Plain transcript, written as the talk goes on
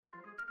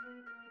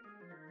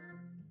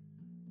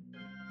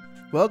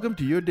Welcome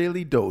to Your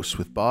Daily Dose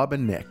with Bob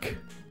and Nick.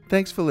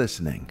 Thanks for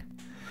listening.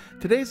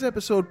 Today's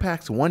episode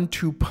packs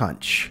 1-2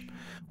 punch.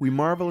 We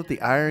marvel at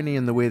the irony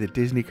in the way that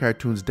Disney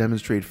cartoons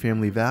demonstrate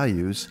family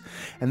values,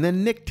 and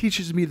then Nick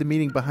teaches me the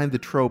meaning behind the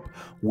trope,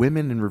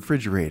 women in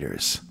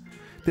refrigerators.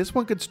 This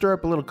one could stir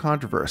up a little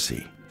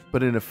controversy,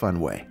 but in a fun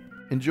way.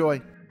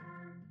 Enjoy.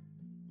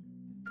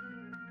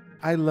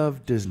 I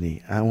love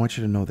Disney. I want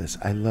you to know this.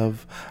 I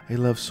love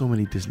so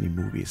many Disney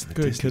movies.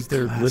 Good, because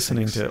they're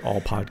listening to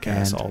all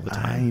podcasts all the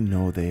time. I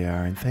know they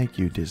are, and thank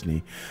you,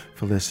 Disney,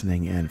 for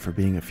listening and for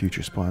being a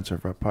future sponsor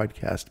of our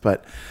podcast.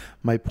 But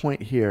my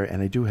point here,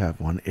 and I do have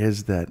one,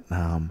 is that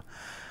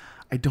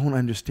I don't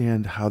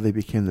understand how they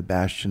became the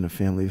bastion of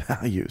family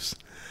values.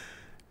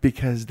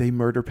 Because they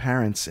murder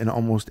parents in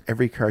almost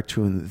every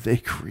cartoon that they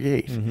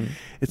create. Mm-hmm.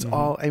 It's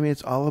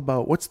all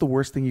about what's the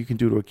worst thing you can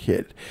do to a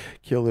kid?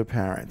 Kill their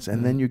parents.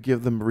 And then you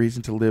give them a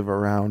reason to live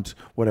around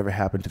whatever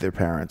happened to their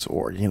parents,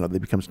 or, they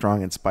become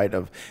strong in spite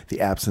of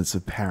the absence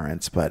of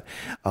parents. But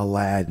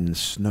Aladdin,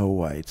 Snow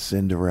White,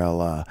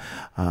 Cinderella,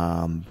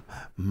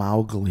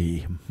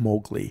 Mowgli,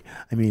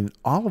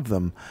 all of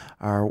them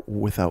are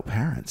without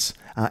parents.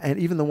 And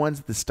even the ones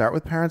that start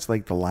with parents,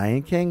 like the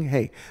Lion King,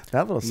 hey,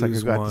 that little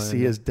sucker got to see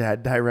his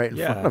dad die right in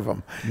front of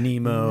him.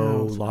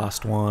 Nemo,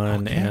 Lost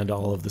One, and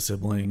all of the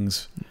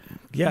siblings.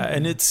 Yeah,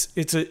 and it's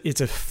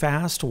a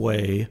fast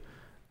way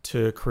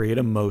to create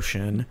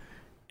emotion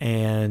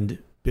and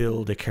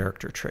build a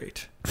character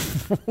trait.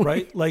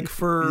 Right? Like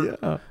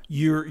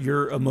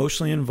you're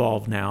emotionally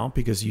involved now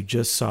because you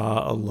just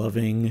saw a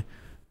loving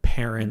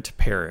parent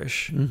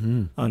perish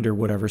under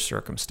whatever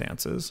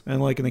circumstances.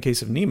 And like in the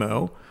case of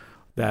Nemo,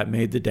 that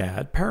made the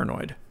dad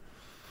paranoid.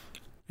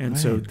 And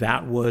so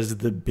that was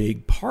the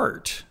big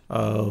part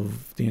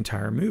of the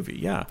entire movie.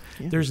 Yeah.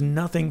 There's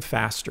nothing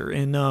faster.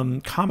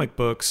 In comic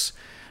books,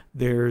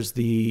 there's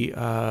the,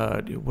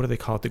 what do they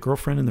call it? The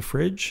girlfriend in the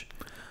fridge,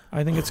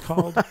 I think it's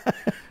called.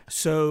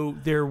 So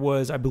there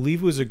was, I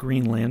believe it was a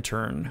Green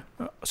Lantern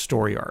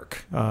story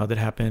arc that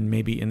happened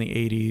maybe in the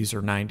 80s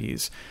or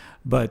 90s.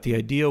 But the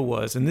idea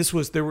was, and this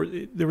was, there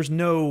was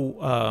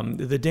no,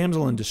 the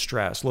damsel in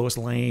distress, Lois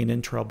Lane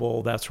in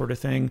trouble, that sort of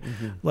thing.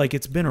 Mm-hmm. Like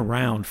it's been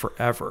around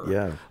forever.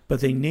 Yeah.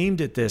 But they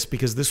named it this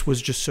because this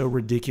was just so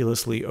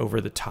ridiculously over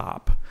the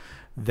top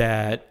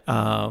that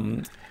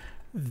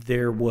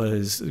there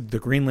was the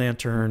Green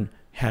Lantern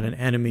had an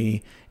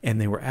enemy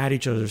and they were at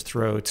each other's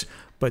throats.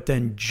 But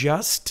then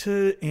just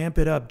to amp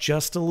it up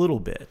just a little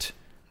bit,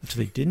 which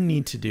they didn't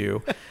need to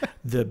do,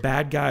 the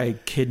bad guy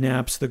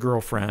kidnaps the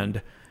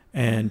girlfriend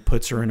and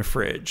puts her in a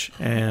fridge,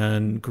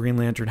 and Green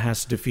Lantern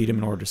has to defeat him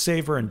in order to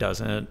save her and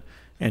doesn't,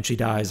 and she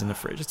dies in the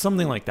fridge. It's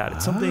something like that.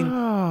 It's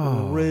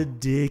something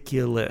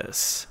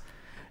ridiculous.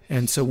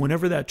 And so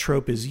whenever that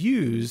trope is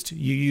used,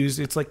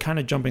 it's like kind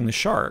of jumping the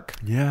shark.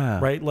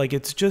 Yeah. Right? Like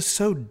it's just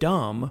so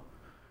dumb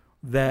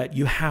that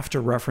you have to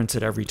reference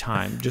it every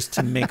time just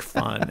to make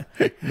fun,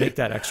 make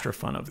that extra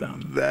fun of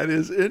them. That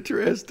is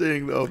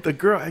interesting, though. The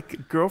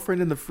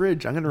girlfriend in the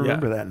fridge. I'm going to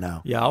remember that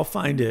now. Yeah, I'll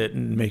find it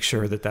and make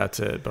sure that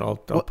that's it. But I'll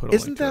put.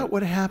 Isn't that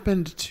what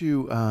happened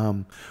to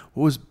what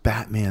was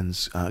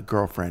Batman's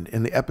girlfriend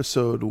in the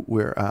episode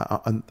where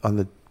on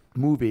the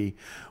movie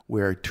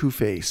where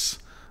Two-Face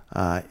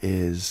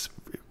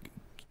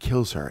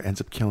kills her,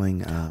 ends up killing...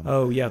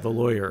 the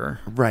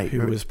lawyer. Right.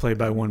 Who was played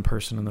by one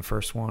person in the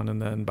first one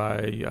and then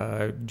by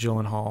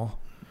Gyllenhaal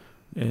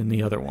in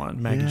the other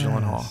one, Maggie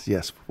Gyllenhaal.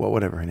 Yes, well,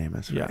 whatever her name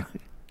is. Right?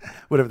 Yeah.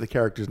 Whatever the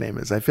character's name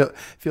is. I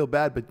feel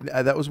bad, but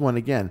that was one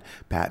again.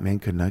 Batman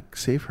could not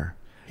save her.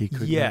 He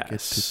could not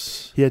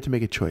get he had to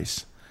make a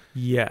choice.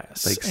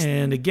 Yes.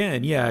 And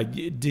again,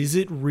 is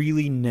it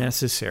really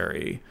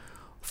necessary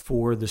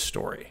for the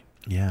story?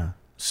 Yeah.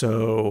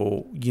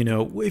 So,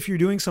 if you're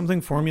doing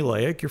something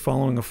formulaic, you're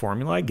following a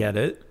formula, I get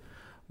it.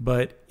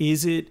 But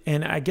is it,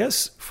 and I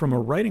guess from a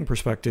writing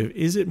perspective,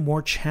 is it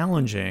more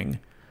challenging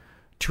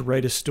to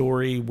write a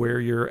story where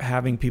you're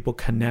having people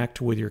connect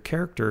with your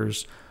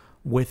characters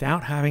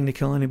without having to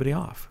kill anybody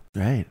off?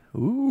 Right.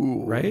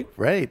 Ooh. Right?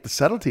 Right. The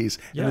subtleties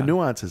and the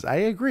nuances. I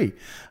agree.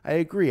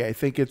 I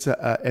think it's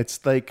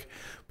like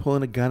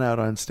pulling a gun out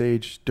on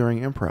stage during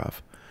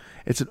improv.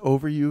 It's an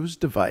overused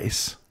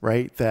device,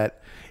 right,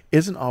 that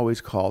isn't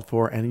always called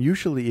for, and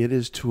usually it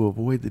is to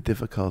avoid the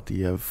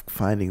difficulty of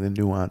finding the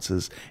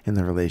nuances in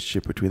the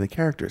relationship between the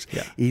characters.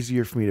 Yeah.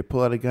 Easier for me to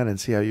pull out a gun and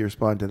see how you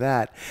respond to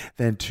that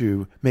than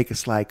to make a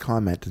sly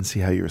comment and see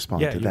how you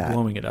respond to that. Yeah, you're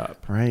blowing it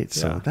up. Right,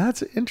 so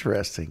that's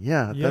interesting.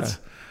 Yeah, that's...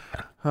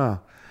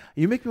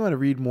 You make me want to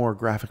read more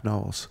graphic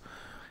novels.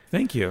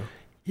 Thank you.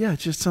 Yeah,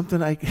 it's just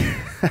something I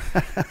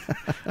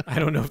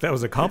don't know if that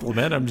was a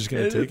compliment. I'm just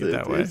going to take it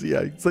that way. Yeah,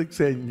 it's like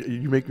saying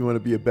you make me want to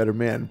be a better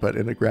man, but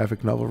in a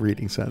graphic novel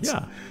reading sense.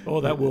 Yeah. Oh,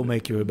 that will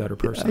make you a better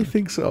person. I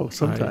think so,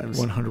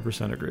 sometimes. I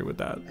 100% agree with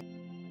that.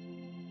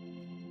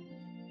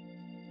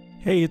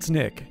 Hey, it's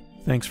Nick.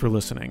 Thanks for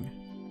listening.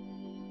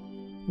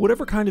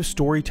 Whatever kind of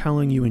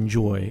storytelling you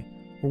enjoy,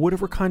 or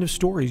whatever kind of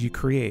stories you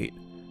create,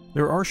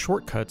 there are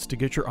shortcuts to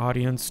get your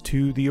audience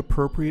to the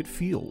appropriate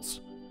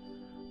feels.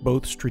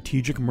 Both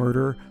strategic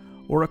murder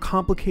or a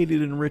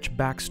complicated and rich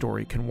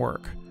backstory can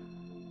work.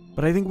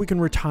 But I think we can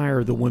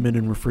retire the women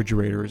in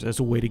refrigerators as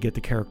a way to get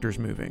the characters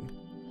moving.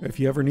 If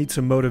you ever need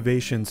some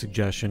motivation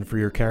suggestion for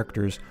your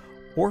characters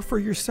or for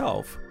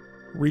yourself,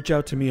 reach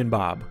out to me and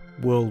Bob.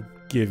 We'll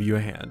give you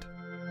a hand.